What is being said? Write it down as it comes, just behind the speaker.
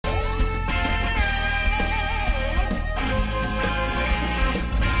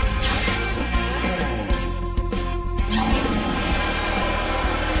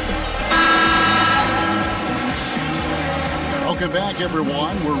Welcome back,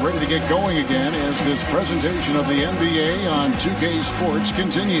 everyone. We're ready to get going again as this presentation of the NBA on 2K Sports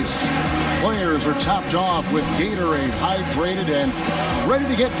continues. Players are topped off with Gatorade, hydrated, and ready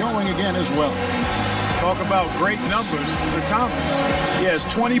to get going again as well. Talk about great numbers for Thomas. He has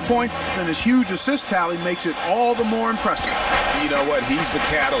 20 points, and his huge assist tally makes it all the more impressive. You know what? He's the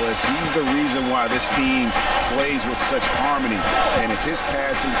catalyst. He's the reason why this team plays with such harmony. And if his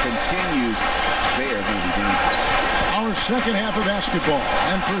passing continues, they are going to be dangerous. Our second half of basketball,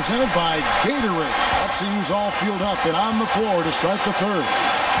 and presented by Gatorade. Let's see who's all fueled up and on the floor to start the third.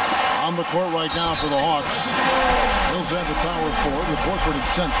 On the court right now for the Hawks. Mills at the power forward with Horford at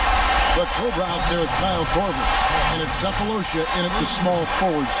center. The Cobra out there with Kyle Korver. And it's Cephalosha in at the small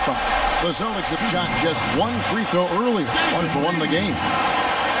forward spot. The Celtics have shot just one free throw earlier. 1 for 1 in the game.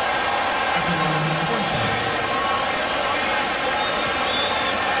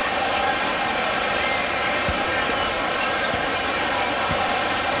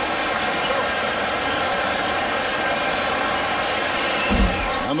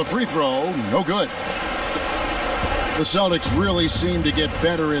 On the free throw, no good. The Celtics really seemed to get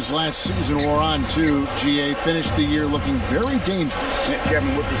better as last season wore on, too. GA finished the year looking very dangerous.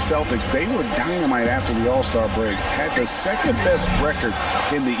 Kevin, with the Celtics, they were dynamite after the All-Star break. Had the second best record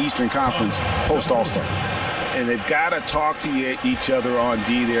in the Eastern Conference post-All-Star. And they've got to talk to each other on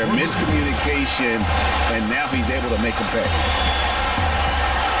D there. Miscommunication, and now he's able to make them pay.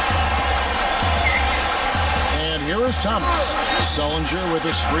 And here is Thomas. Sullinger with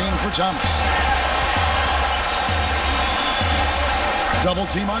a screen for Thomas. Double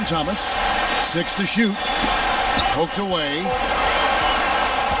team on Thomas. 6 to shoot. Poked away.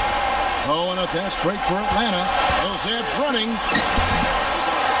 Oh, and a fast break for Atlanta. Millsap's running.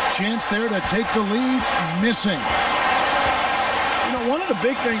 Chance there to take the lead. Missing. You know, one of the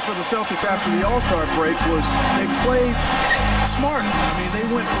big things for the Celtics after the All-Star break was they played smart. I mean, they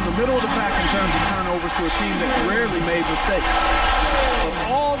went from the middle of the pack in terms of turnovers to a team that rarely made mistakes. Of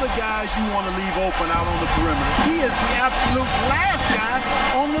all the guys you want to leave open out on the perimeter, he is the absolute last guy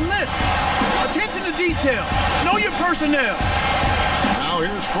on the list. Attention to detail. Know your personnel. Now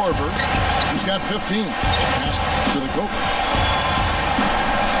here's Korver. He's got 15. Pass to the Copa.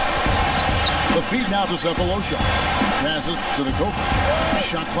 The feed now to Cephalosha. Passes to the Copa.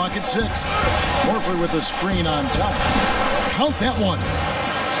 Shot clock at 6. Horford with a screen on top. Count that one.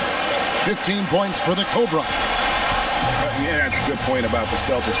 15 points for the Cobra. Yeah, that's a good point about the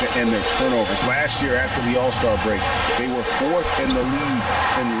Celtics and their turnovers. Last year, after the All-Star break, they were 4th in the league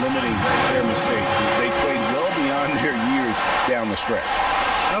in limiting their mistakes. They played well beyond their years down the stretch.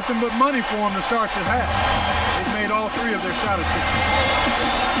 Nothing but money for them to start the half. They've made all 3 of their shot attempts.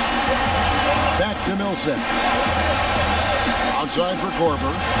 Back to Millsap. Outside for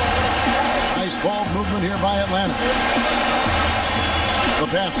Korver. Nice ball movement here by Atlanta. The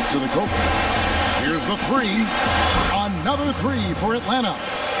pass to the Copa. Here's the 3. Another 3 for Atlanta.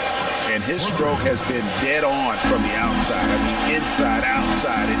 And his stroke has been dead on from the outside. I mean, inside,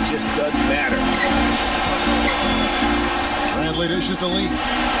 outside. It just doesn't matter. Bradley dishes to Lee.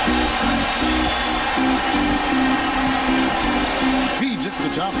 Feeds it to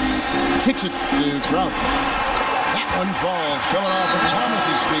Thomas. Kicks it to Crowder. That one falls. Coming off of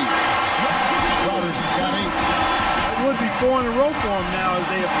Thomas's feet. Crowder's got 8. It would be 4 in a row for them now as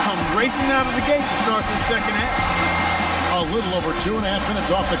they have come racing out of the gate to start this second half. A little over 2.5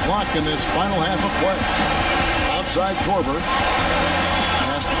 minutes off the clock in this final half of play. Outside Korver.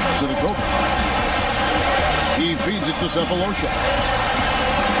 Pass to the Copa. He feeds it to Cephalosha.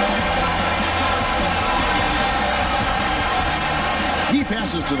 He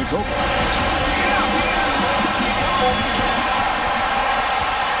passes to the Copa.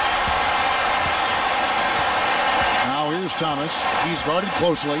 Now here's Thomas. He's guarded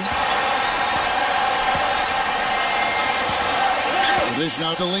closely. The dish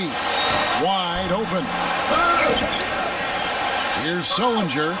now to Lee. Wide open. Here's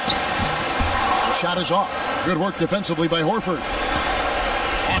Sullinger. Shot is off. Good work defensively by Horford.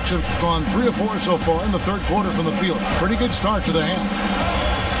 Hawks have gone 3 of 4 so far in the third quarter from the field. Pretty good start to the half.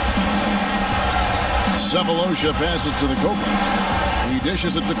 Cephalosha passes to the Copa. He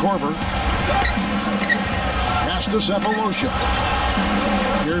dishes it to Korver. Pass to Cephalosha.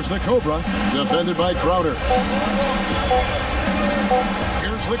 Here's the Cobra, defended by Crowder.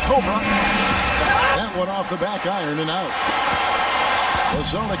 Here's the Cobra. That one off the back iron and out. The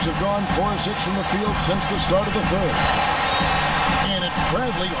Celtics have gone 4 of 6 from the field since the start of the third. And it's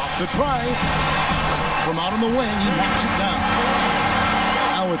Bradley off the drive. From out on the wing, he knocks it down.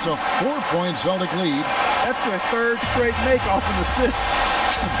 Now it's a 4-point Celtic lead. That's their 3rd straight make off an assist.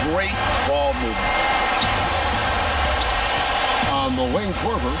 Great ball movement. from the Wayne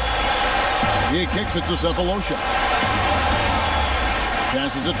Corver. He kicks it to Cephalosha.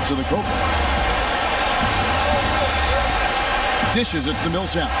 Passes it to the Cobra. Dishes it to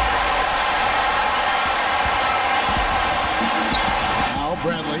Millsap. Now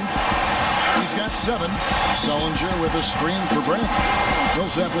Bradley. He's got 7. Sullinger with a screen for Bradley.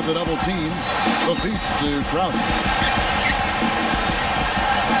 Millsap with a double team. The feet to Crowder.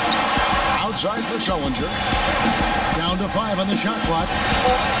 Outside for Sullinger. Down to 5 on the shot clock.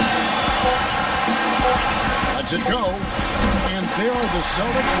 Lets it go. And there are the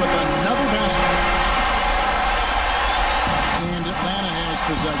Celtics with another basket. And Atlanta has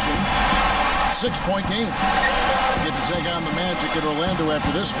possession. 6-point game. They get to take on the Magic at Orlando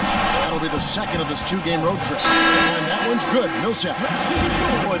after this one. That'll be the second of this 2-game road trip. And that one's good. Millsap.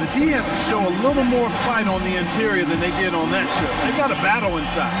 Boy, the D has to show a little more fight on the interior than they did on that trip. They've got a battle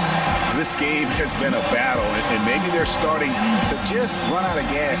inside. This game has been a battle, and maybe they're starting to just run out of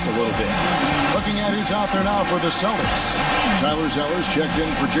gas a little bit. Looking at who's out there now for the Celtics. Tyler Zeller's checked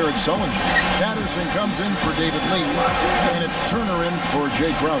in for Jared Sullinger. Patterson comes in for David Lee. And it's Turner in for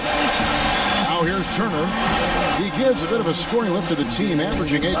Jay Crowder. Now here's Turner. He gives a bit of a scoring lift to the team,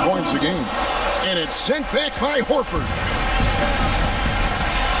 averaging 8 points a game. And it's sent back by Horford.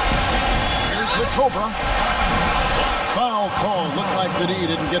 Here's the Cobra. Foul call. Looked like the D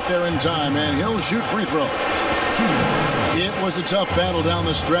didn't get there in time, and he'll shoot free throw. It was a tough battle down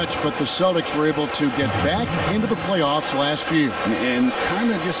the stretch, but the Celtics were able to get back into the playoffs last year. And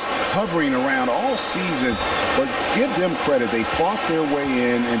kind of just hovering around all season, but give them credit. They fought their way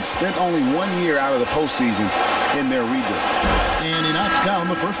in and spent only 1 year out of the postseason in their rebuild. And he knocks down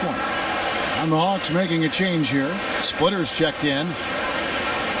the first one. And the Hawks making a change here. Splitter's checked in.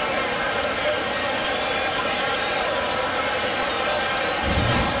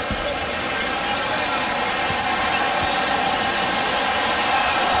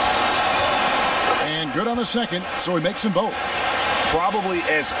 Good on the second, so he makes them both. Probably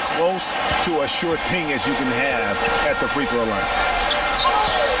as close to a sure thing as you can have at the free throw line.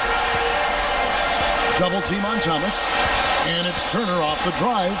 Double team on Thomas, and it's Turner off the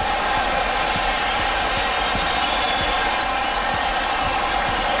drive.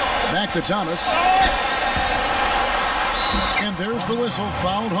 Back to Thomas. And there's the whistle,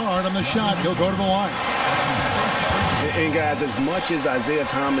 fouled hard on the shot. He'll go to the line. And guys, as much as Isaiah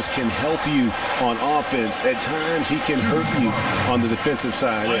Thomas can help you on offense, at times he can hurt you on the defensive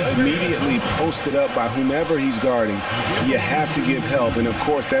side. Immediately posted up by whomever he's guarding, you have to give help. And of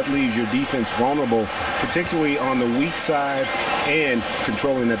course, that leaves your defense vulnerable, particularly on the weak side and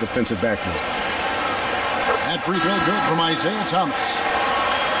controlling that defensive backboard. That free throw good from Isaiah Thomas.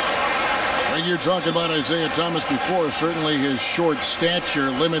 Like you're talking about Isaiah Thomas before, certainly his short stature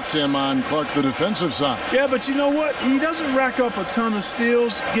limits him on Clark, the defensive side. Yeah, but you know what? He doesn't rack up a ton of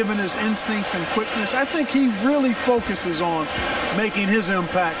steals, given his instincts and quickness. I think he really focuses on making his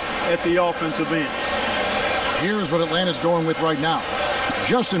impact at the offensive end. Here's what Atlanta's going with right now.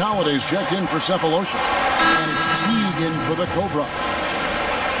 Justin Holiday's checked in for Cephalosha. And it's Teague in for the Cobra.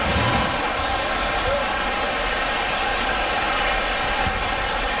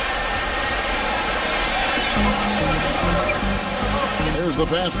 There's the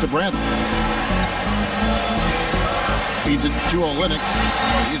pass to Bradley. Feeds it to Olynyk.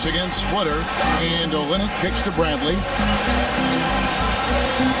 He's against Splitter. And Olynyk kicks to Bradley.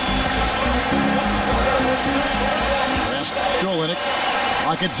 Pass to Olynyk.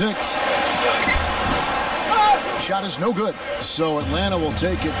 Lock at 6. Shot is no good. So Atlanta will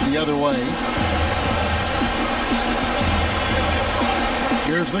take it the other way.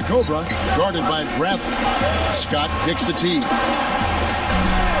 Here's the Cobra, guarded by Bradley. Scott kicks to Teague.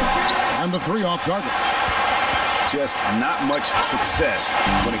 And the 3 off target. Just not much success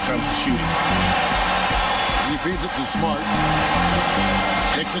when it comes to shooting. He feeds it to Smart.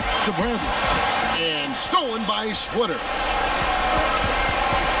 Kicks it to Bradley. And stolen by Splitter.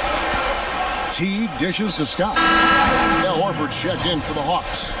 Teague dishes to Scott. Now Horford's checked in for the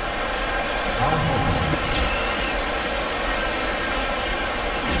Hawks.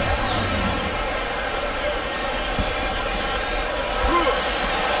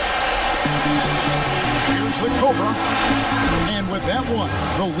 The Cobra, and with that one,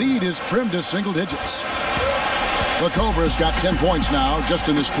 the lead is trimmed to single digits. The Cobra's got 10 points now just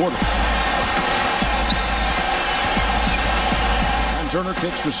in this quarter. And Turner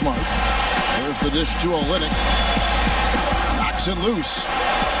kicks to Smart. There's the dish to Olynyk. Knocks it loose.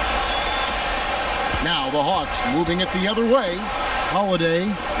 Now the Hawks moving it the other way.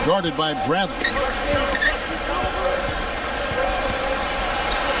 Holiday guarded by Bradley.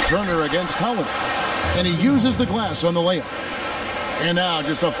 Turner against Holiday. And he uses the glass on the layup. And now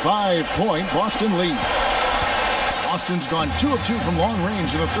just a 5-point Boston lead. Boston's gone 2 of 2 from long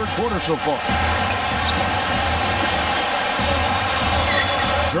range in the third quarter so far.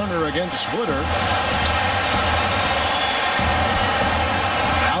 Turner against Splitter.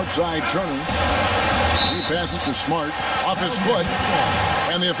 Outside Turner. He passes to Smart. Off his foot.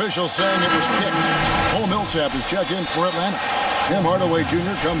 And the official saying it was kicked. Cole Millsap is checked in for Atlanta. Tim Hardaway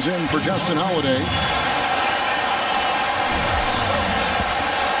Jr. comes in for Justin Holiday.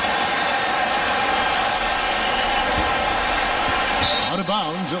 Out of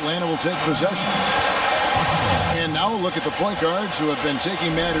bounds, Atlanta will take possession. And now a look at the point guards who have been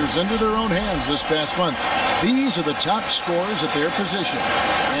taking matters into their own hands this past month. These are the top scorers at their position.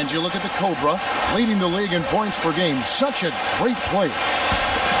 And you look at the Cobra, leading the league in points per game. Such a great player.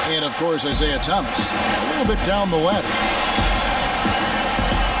 And, of course, Isaiah Thomas, a little bit down the ladder.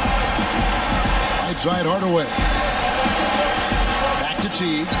 Right side Hardaway. Back to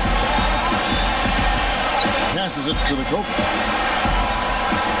Teague. Passes it to the Cobra.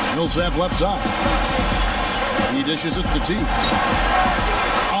 Millsap left side. He dishes it to Teague.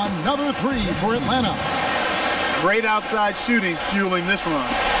 Another 3 for Atlanta. Great outside shooting fueling this run.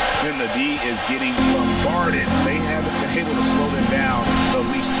 And the D is getting bombarded. They haven't been able to slow them down the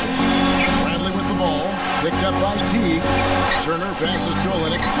least bit. Bradley with the ball. Picked up by Teague. Turner passes to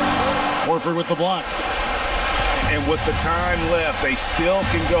Olynyk. Horford with the block. And with the time left, they still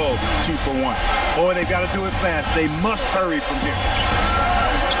can go 2 for 1. Boy, they got to do it fast. They must hurry from here.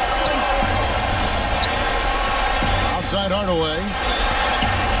 Outside Hardaway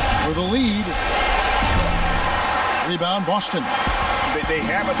for the lead. Rebound Boston. They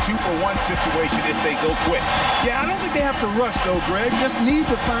have a 2 for 1 situation if they go quick. Yeah, I don't think they have to rush, though, Greg. Just need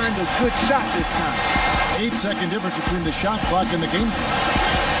to find a good shot this time. 8-second difference between the shot clock and the game.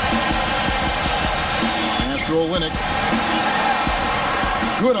 Pass to Olynyk.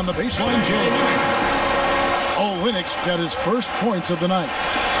 Good on the baseline jam. Olynyk's got his first points of the night.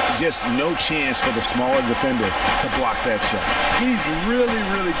 Just no chance for the smaller defender to block that shot. He's really,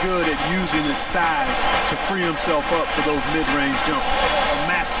 really good at using his size to free himself up for those mid-range jumps. A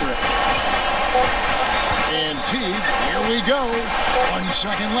master at it. And Teague, here we go. 1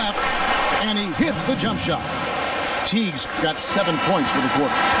 second left, and he hits the jump shot. Teague's got 7 points for the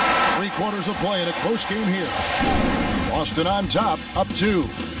quarter. 3 quarters of play in a close game here. Boston on top, up 2.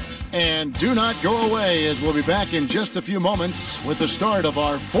 And do not go away, as we'll be back in just a few moments with the start of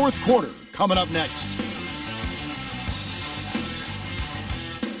our fourth quarter coming up next.